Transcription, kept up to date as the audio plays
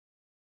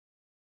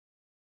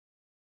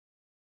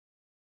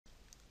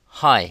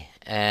Hi,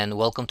 and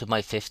welcome to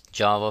my fifth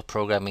Java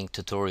programming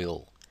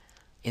tutorial.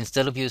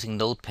 Instead of using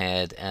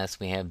Notepad as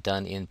we have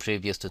done in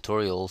previous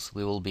tutorials,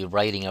 we will be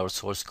writing our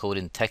source code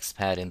in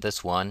Textpad in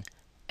this one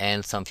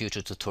and some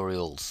future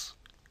tutorials.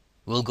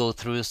 We'll go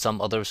through some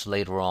others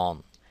later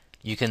on.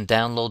 You can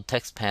download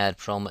Textpad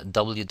from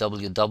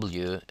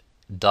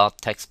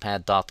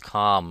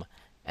www.textpad.com,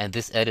 and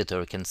this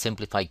editor can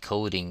simplify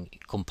coding,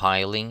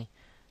 compiling,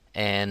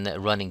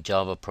 and running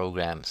Java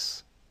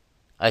programs.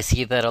 I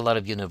see that a lot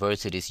of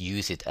universities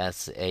use it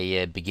as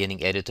a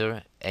beginning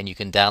editor, and you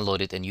can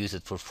download it and use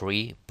it for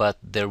free, but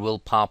there will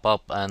pop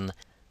up an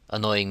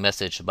annoying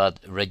message about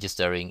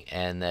registering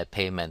and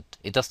payment.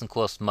 It doesn't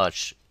cost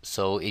much,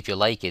 so if you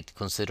like it,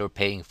 consider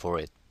paying for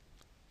it.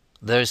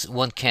 There's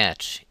one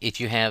catch.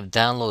 If you have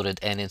downloaded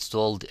and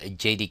installed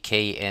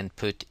JDK and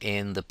put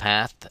in the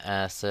path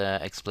as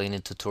explained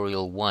in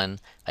tutorial 1,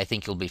 I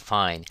think you'll be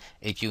fine.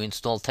 If you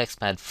install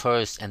Textpad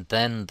first and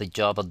then the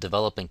Java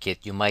development kit,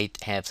 you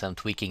might have some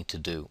tweaking to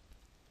do.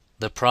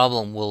 The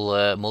problem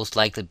will most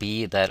likely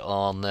be that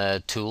on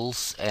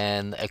tools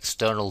and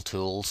external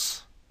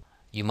tools,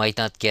 you might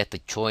not get the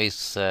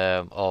choice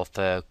of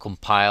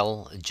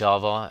compile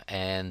Java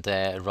and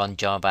run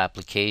Java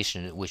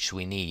application, which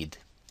we need.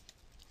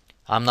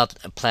 I'm not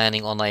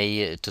planning on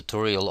a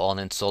tutorial on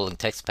installing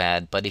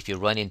Textpad, but if you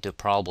run into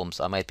problems,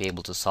 I might be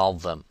able to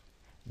solve them.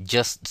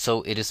 Just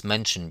so it is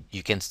mentioned,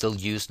 you can still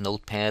use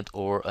Notepad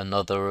or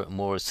another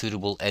more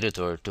suitable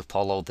editor to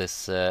follow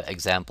this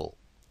example.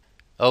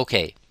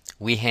 Okay,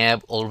 we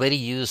have already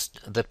used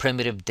the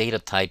primitive data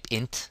type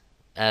int,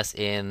 as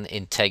in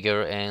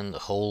integer and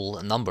whole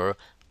number,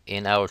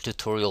 in our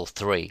tutorial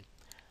 3.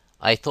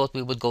 I thought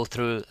we would go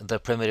through the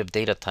primitive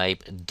data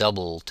type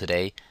double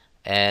today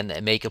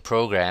and make a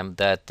program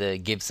that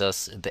gives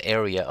us the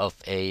area of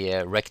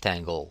a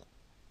rectangle.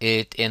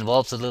 It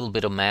involves a little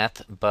bit of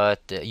math,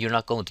 but you're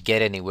not going to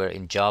get anywhere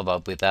in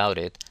Java without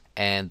it,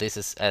 and this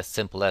is as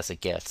simple as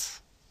it gets.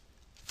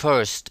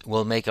 First,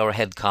 we'll make our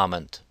head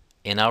comment.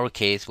 In our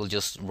case, we'll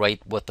just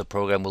write what the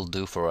program will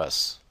do for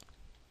us.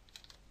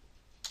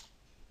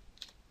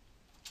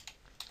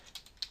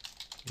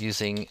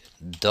 Using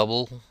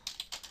double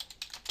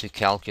to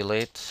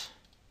calculate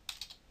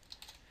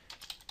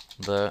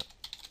the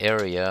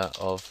area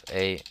of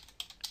a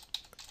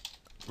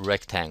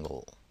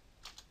rectangle.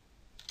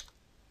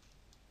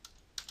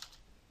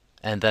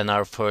 And then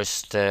our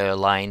first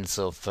lines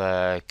of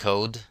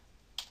code.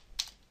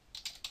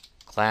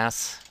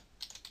 Class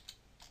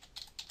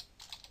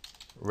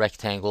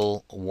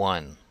rectangle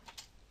 1.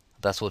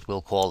 That's what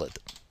we'll call it.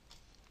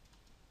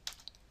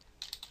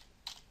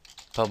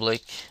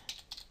 Public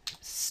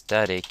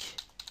static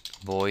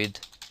void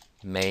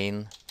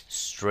main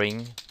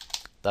string.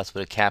 That's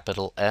with a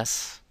capital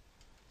S.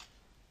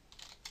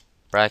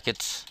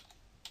 Brackets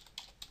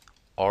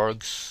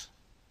args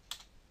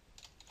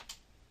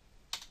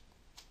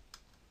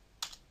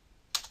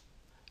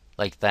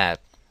like that.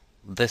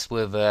 This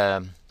we've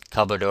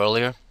covered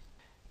earlier,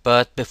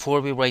 but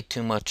before we write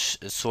too much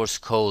source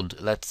code,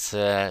 let's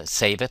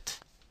save it.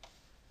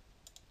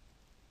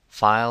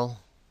 File,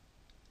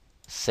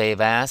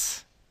 save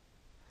as,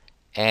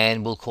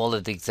 and we'll call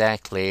it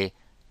exactly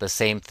the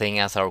same thing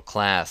as our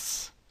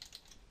class,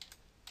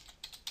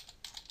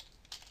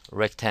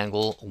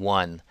 rectangle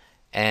 1,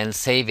 and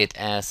save it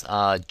as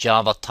a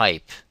Java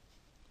type.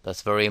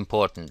 That's very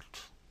important.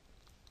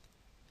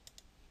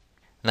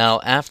 Now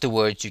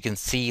afterwards you can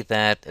see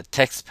that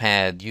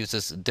Textpad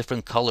uses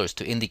different colors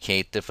to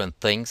indicate different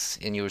things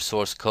in your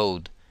source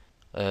code.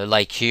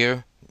 Like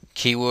here,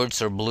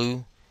 keywords are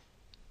blue,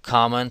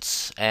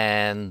 comments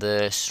and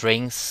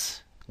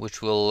strings,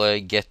 which we'll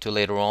get to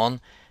later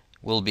on,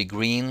 will be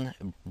green,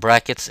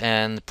 brackets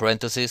and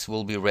parentheses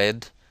will be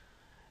red,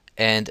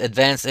 and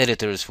advanced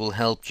editors will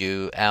help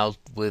you out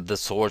with the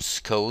source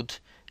code,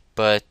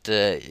 but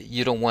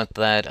you don't want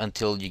that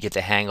until you get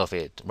the hang of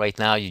it. Right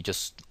now you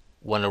just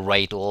want to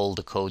write all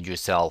the code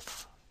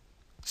yourself.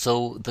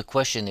 So the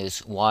question is,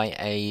 why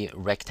a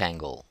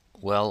rectangle?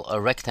 Well,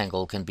 a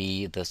rectangle can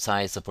be the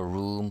size of a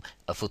room,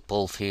 a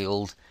football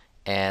field,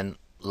 and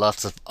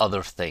lots of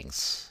other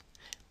things.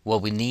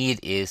 What we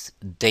need is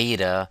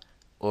data,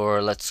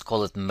 or let's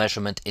call it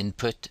measurement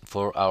input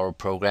for our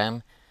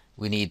program.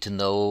 We need to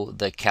know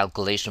the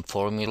calculation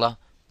formula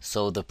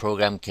so the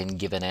program can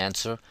give an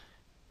answer,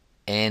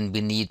 and we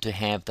need to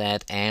have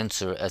that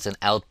answer as an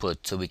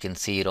output so we can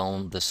see it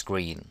on the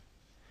screen.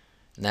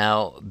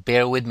 Now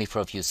bear with me for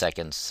a few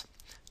seconds.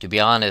 To be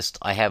honest,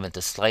 I haven't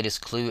the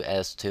slightest clue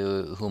as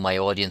to who my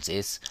audience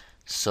is,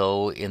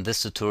 so in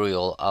this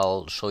tutorial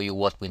I'll show you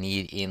what we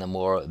need in a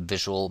more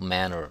visual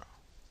manner.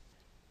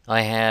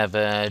 I have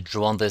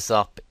drawn this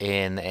up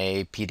in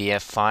a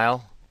PDF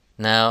file.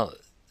 Now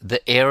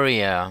the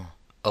area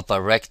of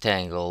a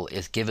rectangle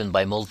is given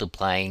by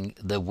multiplying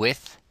the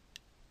width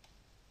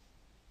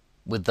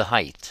with the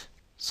height.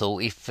 So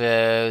if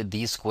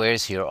these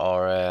squares here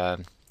are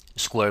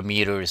square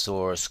meters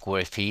or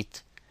square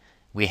feet,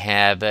 we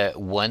have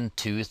 1,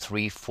 2,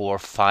 3, 4,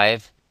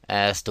 5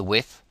 as the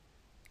width,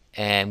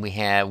 and we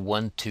have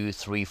 1, 2,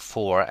 3,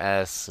 4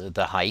 as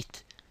the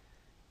height.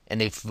 And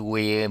if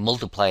we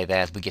multiply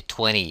that, we get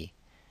 20.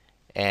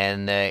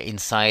 And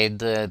inside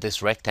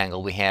this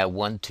rectangle, we have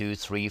 1, 2,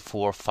 3,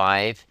 4,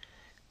 5,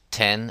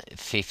 10,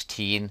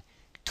 15,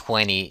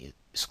 20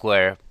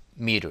 square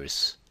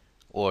meters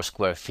or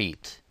square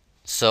feet.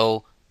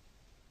 So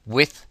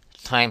width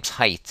times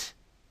height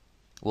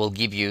will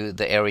give you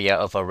the area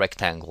of a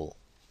rectangle.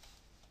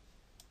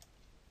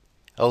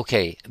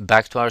 Okay,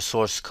 back to our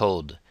source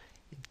code.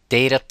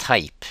 Data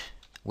type,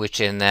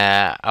 which in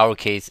our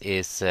case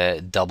is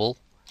double,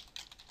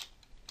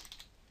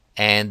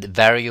 and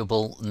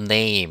variable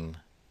name,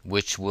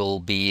 which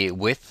will be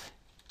width,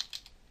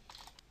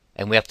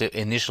 and we have to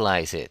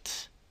initialize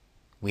it.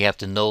 We have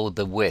to know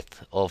the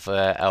width of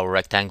our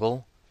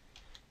rectangle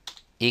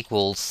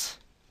equals,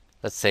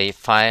 let's say,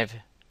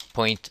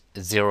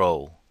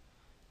 5.0.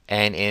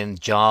 And in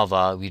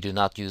Java, we do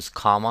not use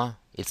comma.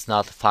 It's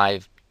not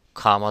 5,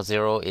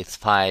 0, it's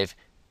 5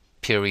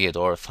 period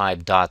or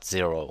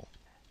 5.0.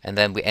 And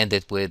then we end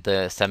it with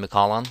a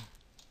semicolon.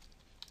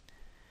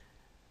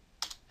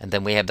 And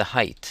then we have the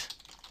height.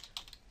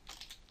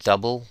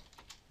 Double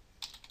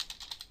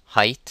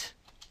height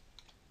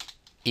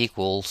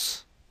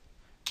equals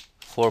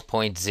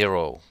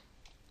 4.0.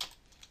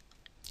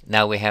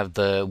 Now we have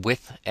the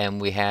width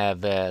and we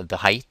have the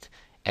height,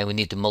 and we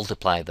need to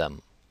multiply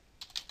them.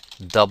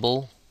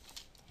 Double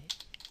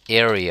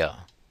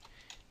area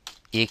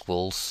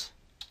equals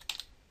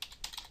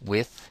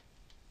width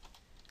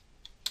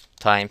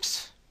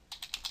times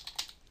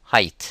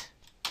height.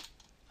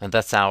 And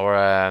that's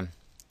our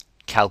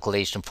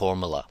calculation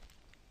formula.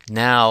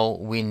 Now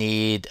we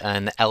need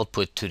an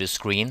output to the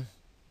screen.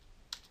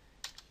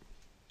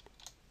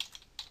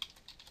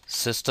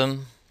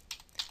 System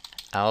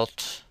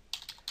out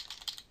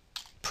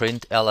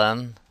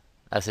println,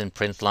 as in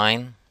print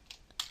line,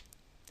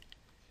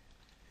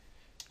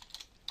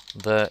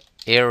 the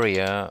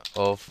area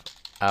of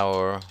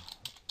our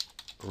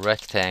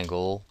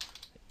rectangle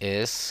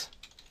is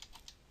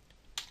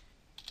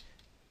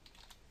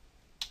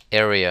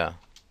area.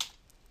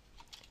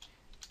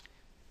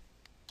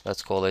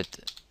 Let's call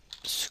it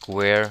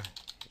square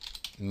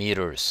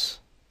meters,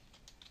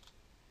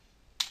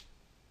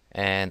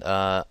 and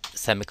a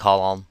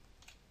semicolon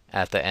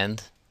at the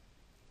end.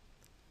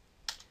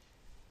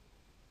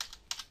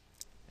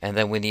 And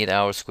then we need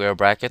our square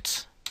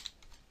brackets.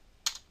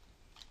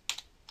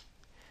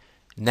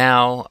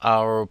 Now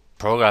our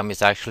program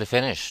is actually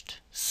finished.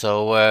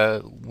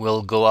 So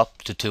we'll go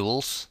up to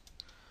Tools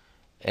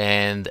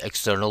and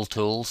External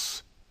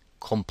Tools,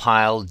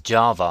 Compile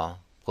Java,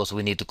 because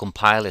we need to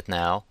compile it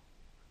now.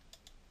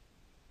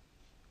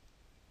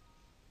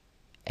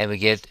 And we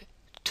get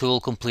tool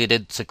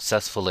completed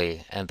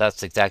successfully, and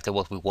that's exactly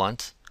what we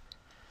want.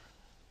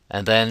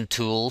 And then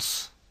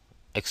Tools,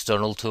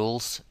 External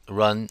Tools,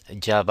 Run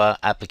Java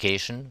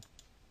Application.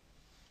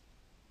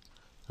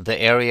 The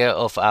area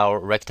of our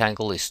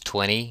rectangle is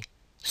 20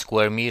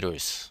 square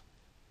meters,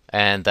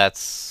 and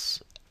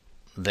that's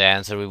the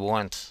answer we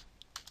want.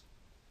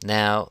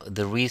 Now,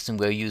 the reason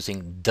we're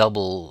using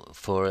double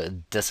for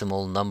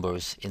decimal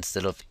numbers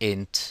instead of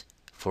int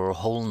for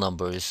whole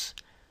numbers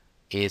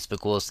is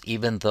because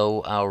even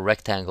though our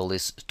rectangle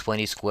is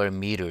 20 square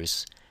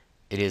meters,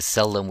 it is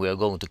seldom we are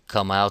going to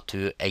come out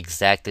to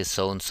exactly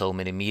so and so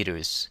many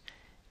meters.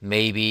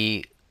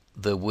 Maybe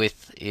the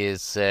width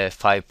is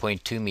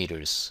 5.2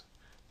 meters.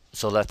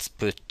 So let's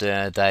put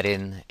that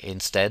in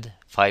instead,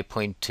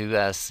 5.2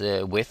 as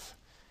width.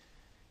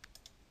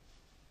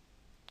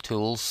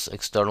 Tools,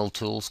 External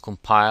Tools,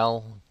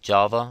 Compile,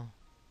 Java.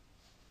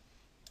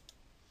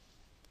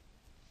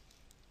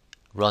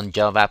 Run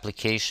Java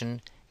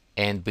Application,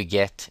 and we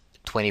get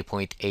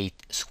 20.8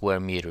 square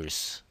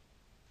meters.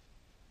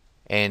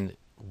 And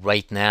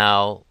right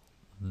now,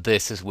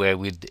 this is where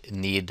we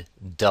need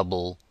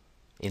double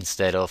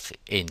instead of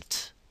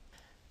int.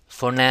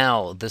 For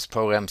now, this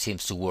program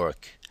seems to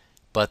work,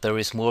 but there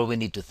is more we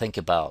need to think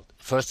about.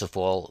 First of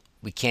all,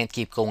 we can't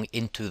keep going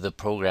into the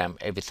program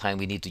every time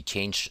we need to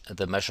change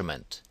the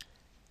measurement.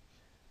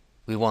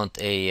 We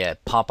want a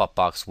pop-up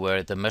box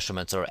where the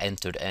measurements are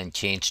entered and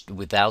changed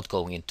without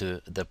going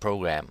into the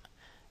program.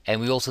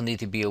 And we also need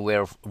to be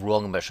aware of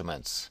wrong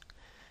measurements.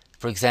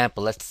 For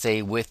example, let's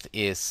say width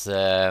is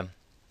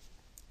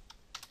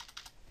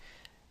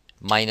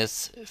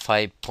minus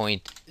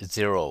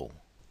 5.0.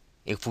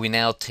 If we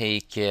now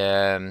take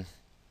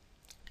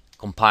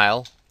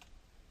compile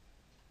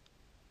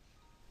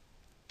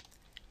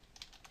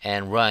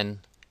and run,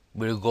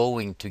 we're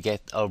going to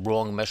get a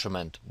wrong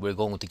measurement. We're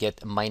going to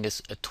get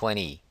minus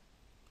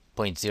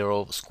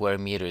 20.0 square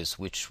meters,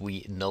 which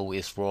we know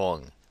is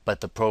wrong,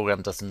 but the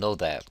program doesn't know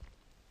that.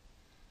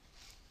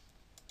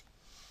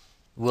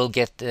 We'll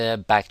get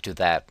back to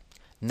that.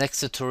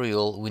 Next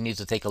tutorial, we need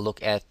to take a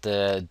look at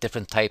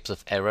different types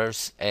of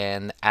errors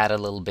and add a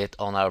little bit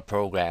on our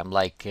program,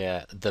 like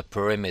the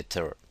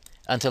perimeter.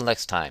 Until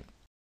next time.